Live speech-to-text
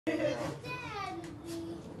Bam!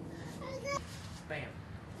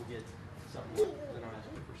 We get something that I asked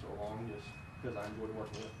for so long just because I enjoyed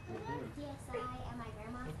working with him. DSI at my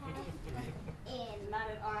grandma's house. And Not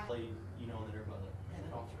at our Played, you know, and then everybody like, man,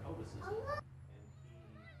 that Officer Otis is. And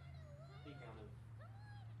he kind of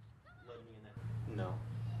led me in that. No,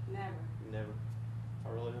 never. never. I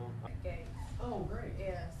really don't. Okay. Oh, great.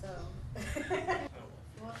 Yeah, so.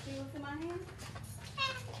 You want to see what's in my hand?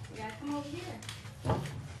 You gotta come over here.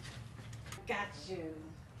 Got you.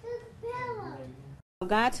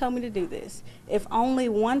 God told me to do this. If only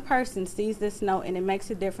one person sees this note and it makes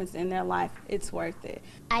a difference in their life, it's worth it.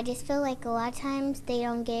 I just feel like a lot of times they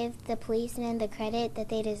don't give the policemen the credit that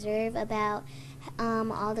they deserve about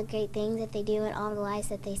all the great things that they do and all the lives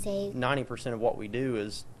that they save. 90% of what we do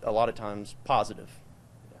is a lot of times positive.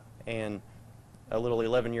 And a little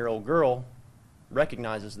 11-year-old girl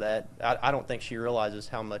recognizes that. I don't think she realizes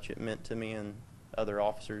how much it meant to me and other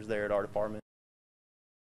officers there at our department.